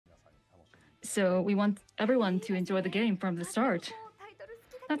So we want everyone to enjoy the game from the start.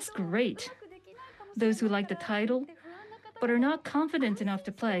 That's great. Those who like the title but are not confident enough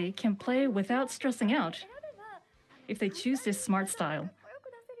to play can play without stressing out if they choose this smart style.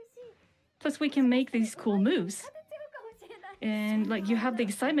 Plus, we can make these cool moves. And like you have the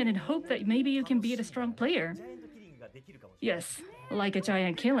excitement and hope that maybe you can beat a strong player. Yes, like a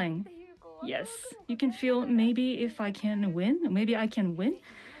giant killing. Yes, you can feel maybe if I can win, maybe I can win.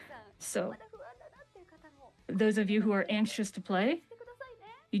 So, those of you who are anxious to play,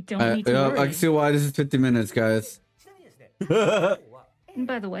 you don't need to Yeah, worry. I can see why this is 50 minutes, guys. And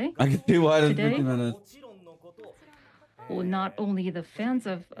by the way, I can see why this is today, 50 minutes. well, not only the fans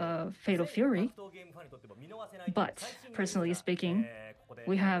of Fatal Fury, but personally speaking,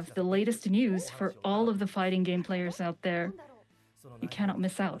 we have the latest news for all of the fighting game players out there. You cannot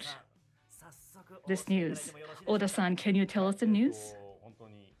miss out. This news. Oda-san, can you tell us the news?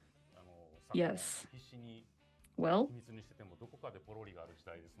 Yes. Well,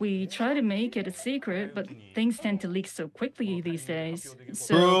 we try to make it a secret, but things tend to leak so quickly these days.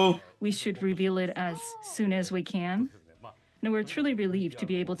 So we should reveal it as soon as we can. And we're truly relieved to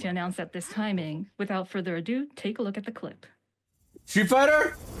be able to announce at this timing. Without further ado, take a look at the clip. Street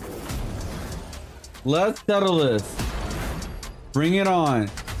Fighter? Let's settle this. Bring it on.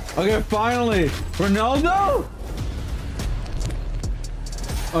 Okay, finally. Ronaldo?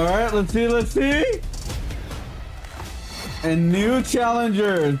 All right, let's see, let's see. And new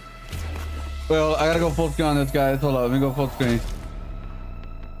challengers. Well, I gotta go full screen on this, guys. Hold on, let me go full screen.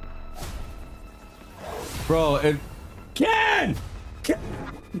 Bro, it can!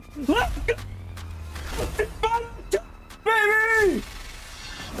 Let's go! Baby!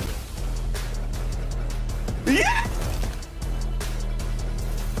 Yeah!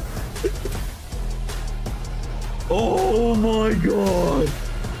 Oh my god!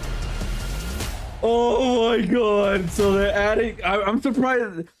 Oh my god! So they're adding. I'm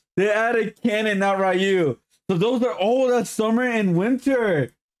surprised they added Ken and not Ryu. So those are all that summer and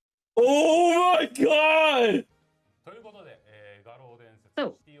winter. Oh my god!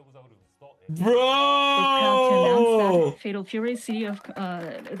 So, bro! We're proud to announce that Fatal Fury City of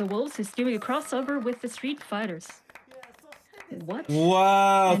the Wolves is doing a crossover with the Street Fighters. What?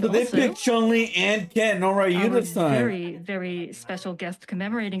 Wow! And So they also, picked Chun-Li and Ken, no Ryu this time. Very, very special guest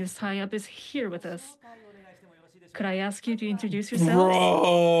commemorating this tie-up is here with us. Could I ask you to introduce yourselves?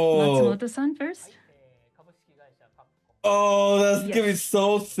 Bro! Matsumoto-san first. Oh, that's gonna be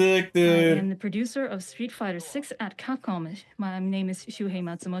so sick, dude. I am the producer of Street Fighter 6 at Capcom. My name is Shuhei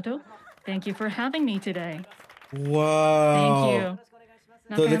Matsumoto. Thank you for having me today. Wow. Thank you.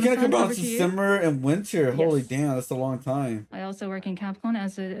 So they can't come out to summer and winter. Yes. Holy damn, that's a long time. I also work in Capcom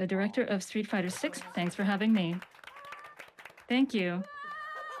as a director of Street Fighter 6. Thanks for having me. Thank you.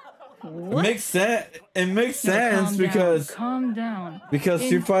 What? It makes sense. It makes sense because calm down. Because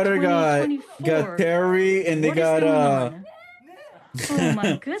Street Fighter got Terry and they got oh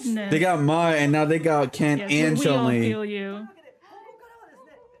my goodness. They got Mai and now they got Ken and Chun-Li. Feel you.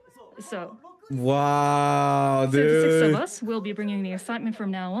 So. Wow, dude. So the 6 of us will be bringing the excitement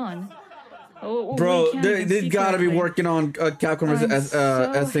from now on. Oh, bro, they gotta be working on Capcom as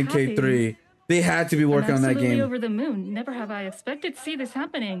SNK 3. They had to be working on that game. Over the moon. Never have I expected to see this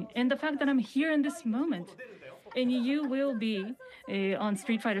happening, and the fact that I'm here in this moment, and you will be on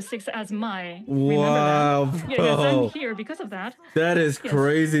Street Fighter 6 as Mai. Wow, remember that? Bro. Yes, I'm here because of that. That is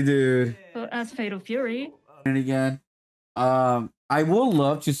crazy, dude. So as Fatal Fury. And again, I would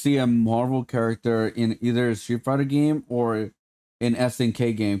love to see a Marvel character in either a Street Fighter game or an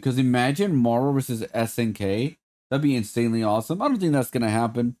SNK game. Because imagine Marvel versus SNK. That'd be insanely awesome. I don't think that's gonna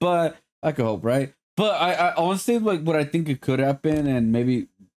happen, but I could hope, right? But I honestly, like, what I think it could happen, and maybe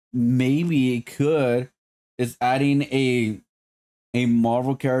it could, is adding a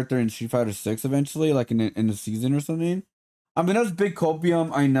Marvel character in Street Fighter 6 eventually, like in the season or something. I mean, that's big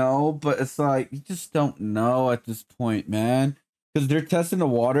copium, I know, but it's like, you just don't know at this point, man. Because they're testing the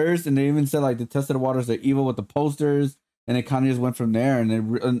waters, and they even said, like, they tested the waters, they're evil with the posters, and it kind of just went from there. And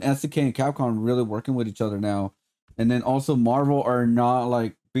SNK and Capcom are really working with each other now. And then also Marvel are not,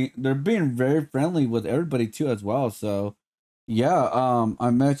 like, they're being very friendly with everybody too as well. So yeah,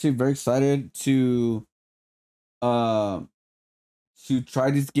 I'm actually very excited to try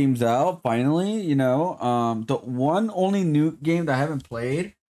these games out finally. You know, the only new game that I haven't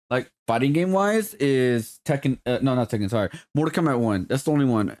played, like fighting game wise, is Tekken. No, not Tekken. Sorry, Mortal Kombat 1. That's the only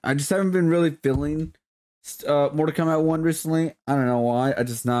one. I just haven't been really feeling Mortal Kombat 1 recently. I don't know why. I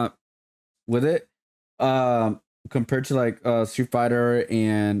just not with it. Compared to like Street Fighter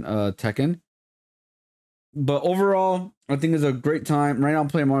and Tekken. but overall, I think it's a great time. Right now, I'm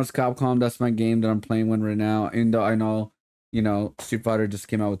playing Marvel's Capcom. That's my game that I'm playing with right now. And I know, Street Fighter just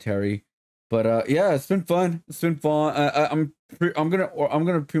came out with Terry. But yeah, it's been fun. It's been fun. I'm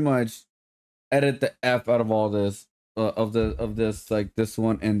gonna pretty much edit the F out of all this, of this, like this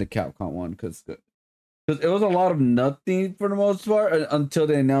one and the Capcom one, because it was a lot of nothing for the most part until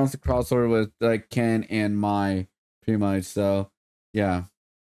they announced the crossover with like Ken and Mai, pretty much. So yeah.